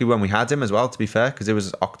were lucky when we had him as well, to be fair, because it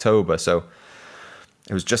was October, so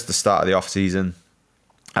it was just the start of the off season,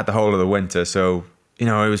 at the whole of the winter. So, you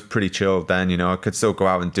know, it was pretty chilled then. You know, I could still go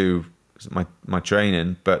out and do my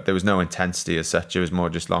training, but there was no intensity as such. It was more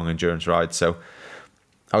just long endurance rides. So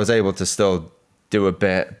I was able to still do a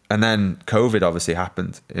bit. And then COVID obviously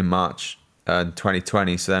happened in March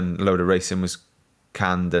 2020. So then a load of racing was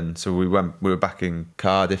canned, and so we were back in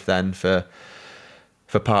Cardiff then for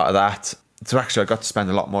part of that. So actually I got to spend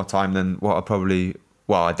a lot more time than what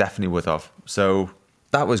I definitely would have. So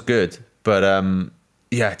that was good. But to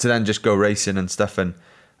then just go racing and stuff, and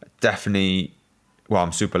definitely, well,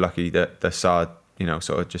 I'm super lucky that the Saar, you know,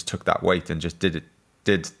 sort of just took that weight and just did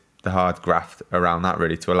the hard graft around that,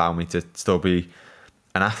 really, to allow me to still be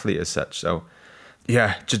an athlete as such. So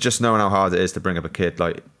yeah, just knowing how hard it is to bring up a kid,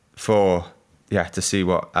 like to see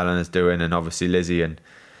what Eleanor's doing, and obviously Lizzie and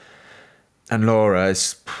Laura,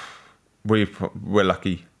 we're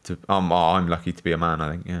lucky to. I'm lucky to be a man,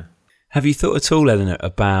 I think. Yeah. Have you thought at all, Elinor,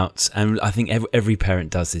 about, and I think every parent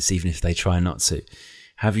does this, even if they try not to,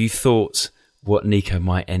 have you thought what Nico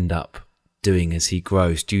might end up doing as he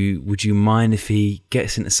grows? Would you mind if he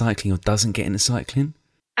gets into cycling or doesn't get into cycling?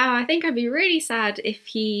 Oh, I think I'd be really sad if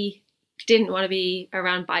he didn't want to be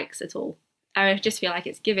around bikes at all. I just feel like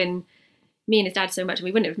it's given me and his dad so much, and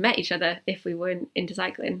we wouldn't have met each other if we weren't into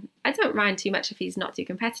cycling. I don't mind too much if he's not too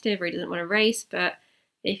competitive or he doesn't want to race, but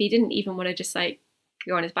if he didn't even want to just like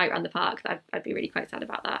go on his bike around the park, I'd be really quite sad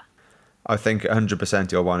about that. I think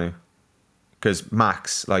 100% you'll want to, because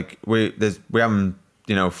Max, like we haven't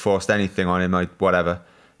forced anything on him, like whatever,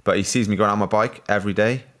 but he sees me going on my bike every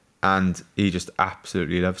day and he just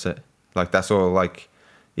absolutely loves it. Like that's all. Like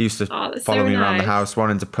he used to follow me around the house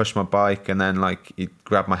wanting to push my bike, and then like he'd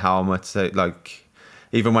grab my helmet, say, like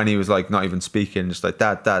even when he was like not even speaking, just like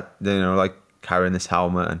dad, like carrying this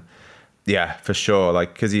helmet. And yeah, for sure,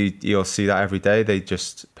 like because you'll see that every day, they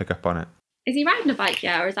just pick up on it. Is he riding a bike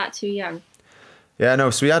yet, or is that too young? Yeah,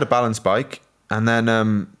 no, so we had a balance bike, and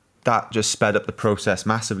then that just sped up the process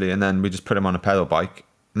massively, and then we just put him on a pedal bike,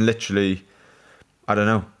 and literally, I don't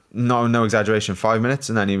know, no exaggeration, 5 minutes,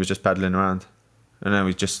 and then he was just pedaling around. And then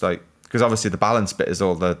we just like, because obviously the balance bit is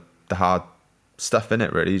all the hard stuff in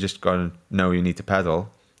it, really. You just got to know you need to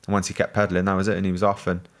pedal. And once he kept pedaling, that was it, and he was off.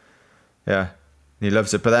 And yeah, he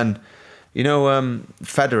loves it. But then,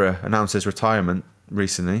 Federer announced his retirement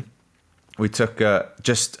recently. We took,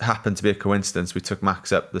 just happened to be a coincidence, we took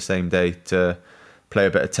Max up the same day to play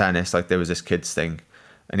a bit of tennis. Like there was this kids thing,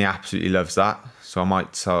 and he absolutely loves that. So I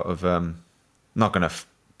might sort of, not going to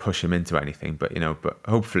push him into anything, but but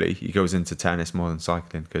hopefully he goes into tennis more than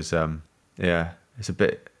cycling, because it's a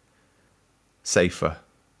bit safer,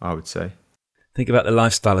 I would say. Think about the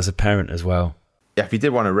lifestyle as a parent as well. Yeah, if he did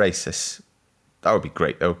want to race this, that would be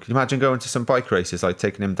great though. Can you imagine going to some bike races, like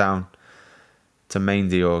taking him down to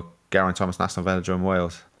Maindy or Geraint Thomas National Velodrome,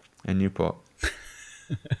 Wales, in Newport?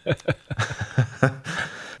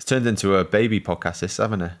 It's turned into a baby podcast, this,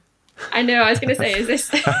 haven't it? I know, I was going to say, is this...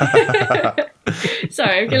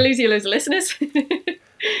 Sorry, I'm going to lose you loads of listeners.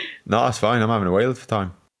 No, it's fine. I'm having a whale of a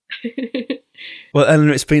time. Well,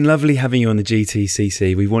 Elinor, it's been lovely having you on the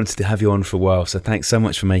GTCC. We wanted to have you on for a while, so thanks so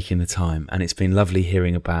much for making the time. And it's been lovely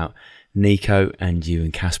hearing about Nico and you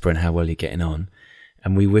and Casper and how well you're getting on.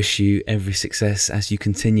 And we wish you every success as you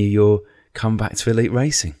continue your comeback to elite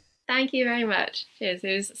racing. Thank you very much. Cheers.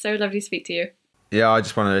 It was so lovely to speak to you. Yeah, I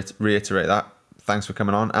just want to reiterate that. Thanks for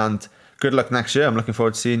coming on, and good luck next year. I'm looking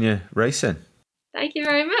forward to seeing you racing. Thank you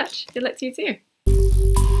very much. Good luck to you too.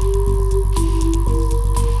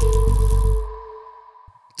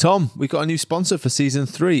 Tom, we've got a new sponsor for season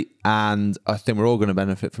 3, and I think we're all going to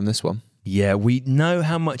benefit from this one. Yeah, we know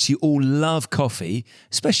how much you all love coffee,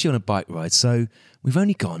 especially on a bike ride, so we've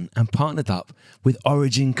only gone and partnered up with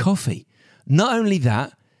Origin Coffee. Not only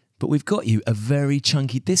that, but we've got you a very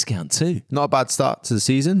chunky discount too. Not a bad start to the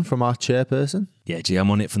season from our chairperson. Yeah, gee,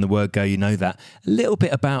 I'm on it from the word go, you know that. A little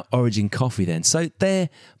bit about Origin Coffee then. So they're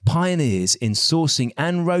pioneers in sourcing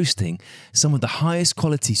and roasting some of the highest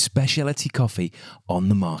quality specialty coffee on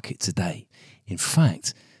the market today. In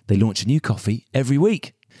fact, they launch a new coffee every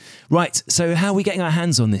week. Right, so how are we getting our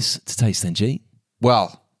hands on this to taste then, G?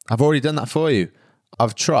 Well, I've already done that for you.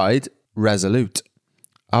 I've tried Resolute.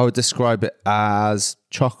 I would describe it as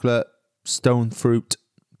chocolate, stone fruit,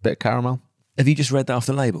 bit of caramel. Have you just read that off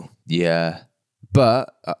the label? Yeah,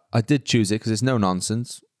 but I did choose it because it's no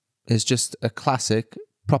nonsense. It's just a classic,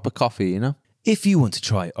 proper coffee, If you want to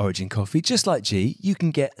try Origin Coffee, just like G, you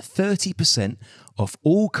can get 30% off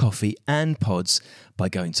all coffee and pods by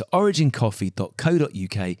going to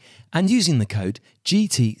origincoffee.co.uk and using the code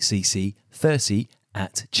GTCC30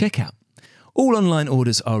 at checkout. All online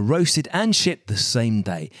orders are roasted and shipped the same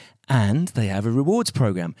day, and they have a rewards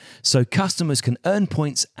program, so customers can earn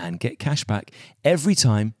points and get cash back every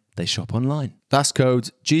time they shop online. That's code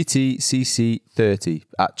GTCC30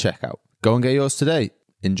 at checkout. Go and get yours today.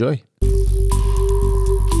 Enjoy.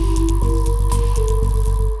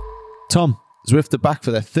 Tom, Zwift are back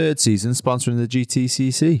for their 3rd season sponsoring the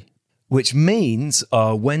GTCC. Which means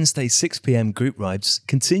our Wednesday 6pm group rides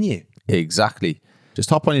continue. Exactly. Just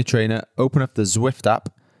hop on your trainer, open up the Zwift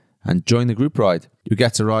app and join the group ride. You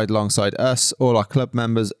get to ride alongside us, all our club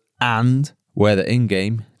members, and wear the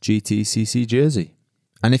in-game GTCC jersey.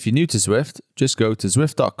 And if you're new to Zwift, just go to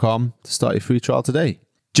Zwift.com to start your free trial today.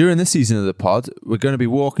 During this season of the pod, we're going to be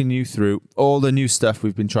walking you through all the new stuff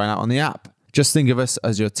we've been trying out on the app. Just think of us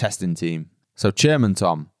as your testing team. So Chairman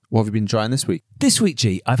Tom, what have you been trying this week? This week,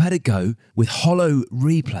 G, I've had a go with Hollow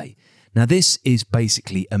Replay. Now, this is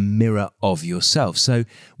basically a mirror of yourself. So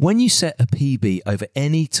when you set a PB over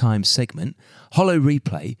any time segment, Holo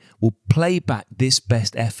Replay will play back this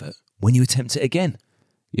best effort when you attempt it again.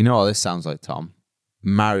 You know what this sounds like, Tom?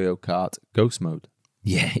 Mario Kart Ghost Mode.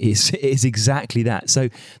 Yeah, it is exactly that. So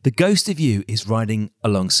the ghost of you is riding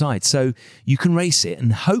alongside, so you can race it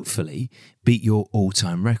and hopefully beat your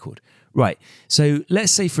all-time record. Right, so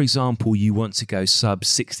let's say, for example, you want to go sub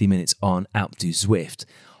 60 minutes on Alpe du Zwift.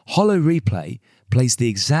 Holo Replay plays the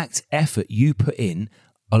exact effort you put in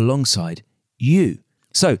alongside you.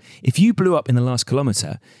 So if you blew up in the last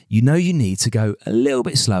kilometre, you know you need to go a little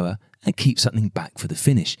bit slower and keep something back for the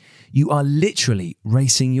finish. You are literally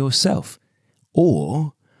racing yourself.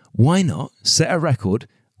 Or why not set a record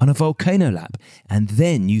on a volcano lap and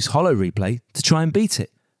then use Holo Replay to try and beat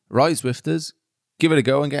it? Right, Zwifters, give it a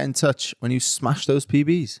go and get in touch when you smash those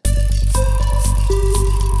PBs.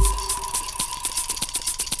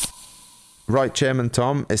 Right, Chairman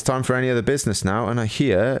Tom, it's time for any other business now, and I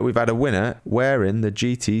hear we've had a winner wearing the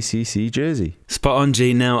GTCC jersey. Spot on,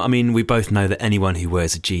 G. Now, I mean, we both know that anyone who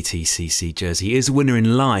wears a GTCC jersey is a winner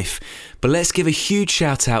in life, but let's give a huge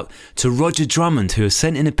shout out to Roger Drummond, who has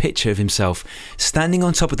sent in a picture of himself standing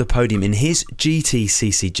on top of the podium in his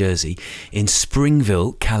GTCC jersey in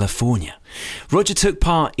Springville, California. Roger took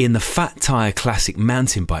part in the Fat Tire Classic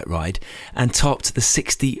mountain bike ride and topped the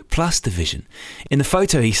 60 plus division. In the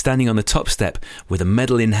photo, he's standing on the top step with a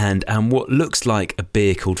medal in hand and what looks like a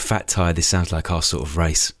beer called Fat Tire. This sounds like our sort of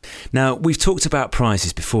race. Now, we've talked about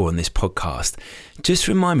prizes before on this podcast. Just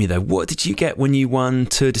remind me though, what did you get when you won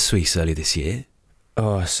Tour de Suisse earlier this year?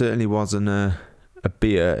 Oh, it certainly wasn't a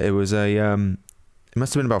beer. It was it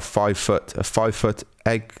must have been about 5 foot, a 5 foot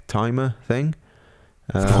egg timer thing.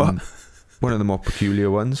 What? One of the more peculiar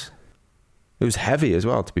ones. It was heavy as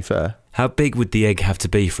well, to be fair. How big would the egg have to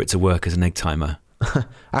be for it to work as an egg timer?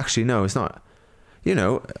 Actually, no, it's not. You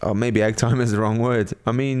know, or maybe egg timer is the wrong word.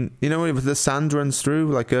 I mean, you know, if the sand runs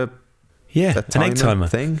through like an egg timer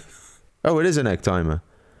thing. Oh, it is an egg timer.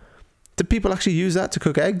 Do people actually use that to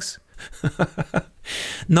cook eggs?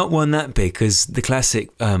 Not one that big, because the classic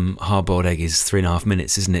hard-boiled egg is 3.5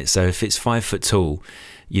 minutes, isn't it? So if it's 5 foot tall,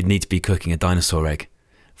 you'd need to be cooking a dinosaur egg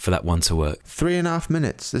for that one to work. 3.5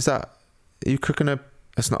 minutes? Is that... Are you cooking a...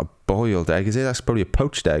 That's not a boiled egg, is it? That's probably a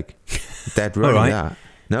poached egg. Dead running, right. that.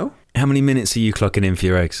 No? How many minutes are you clocking in for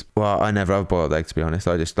your eggs? Well, I never have boiled egg, to be honest.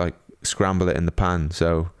 I just scramble it in the pan.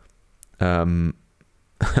 So I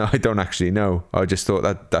don't actually know. I just thought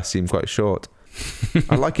that seemed quite short.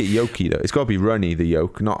 I like it yolky though. It's got to be runny, the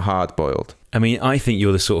yolk, not hard boiled. I mean, I think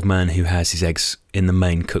you're the sort of man who has his eggs in the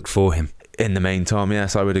main cooked for him. In the main, Tom,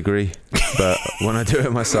 yes, I would agree. But when I do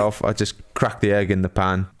it myself, I just crack the egg in the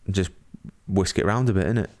pan and just whisk it around a bit,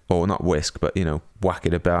 innit? Or not whisk, but, you know, whack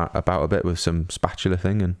it about a bit with some spatula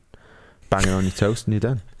thing and bang it on your toast and you're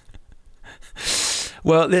done.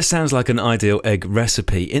 Well, this sounds like an ideal egg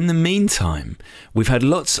recipe. In the meantime, we've had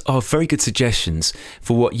lots of very good suggestions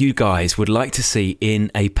for what you guys would like to see in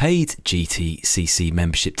a paid GTCC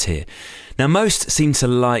membership tier. Now, most seem to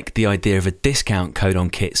like the idea of a discount code on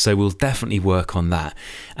kits, so we'll definitely work on that.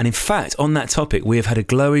 And in fact, on that topic, we have had a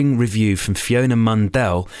glowing review from Fiona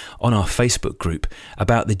Mundell on our Facebook group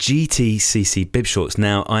about the GTCC bib shorts.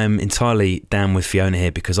 Now, I am entirely down with Fiona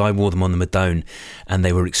here because I wore them on the Madone and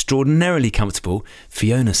they were extraordinarily comfortable.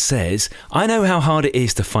 Fiona says, I know how hard it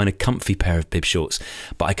is to find a comfy pair of bib shorts,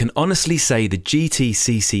 but I can honestly say the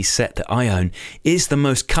GTCC set that I own is the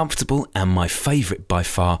most comfortable and my favourite by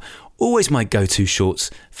far. Always my go-to shorts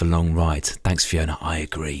for long rides. Thanks, Fiona. I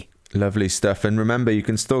agree. Lovely stuff. And remember, you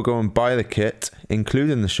can still go and buy the kit,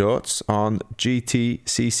 including the shorts, on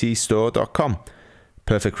gtccstore.com.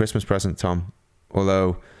 Perfect Christmas present, Tom.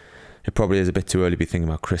 Although it probably is a bit too early to be thinking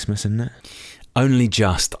about Christmas, isn't it? Only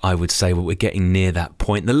just, I would say, but we're getting near that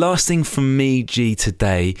point. The last thing from me, G,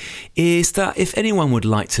 today is that if anyone would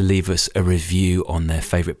like to leave us a review on their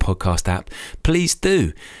favourite podcast app, please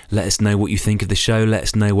do. Let us know what you think of the show. Let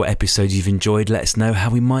us know what episodes you've enjoyed. Let us know how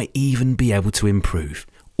we might even be able to improve.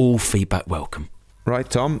 All feedback welcome. Right,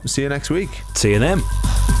 Tom. See you next week. See you then.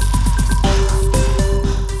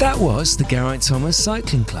 That was the Geraint Thomas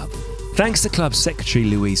Cycling Club. Thanks to Club Secretary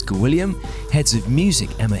Louise Gawilliam, Heads of Music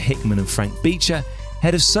Emma Hickman and Frank Beecher,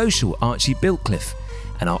 Head of Social Archie Biltcliffe,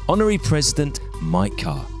 and our Honorary President Mike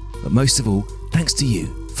Carr. But most of all, thanks to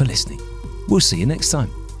you for listening. We'll see you next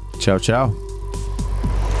time. Ciao, ciao.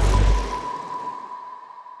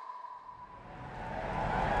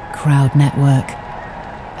 Crowd Network,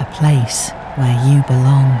 a place where you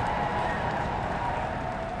belong.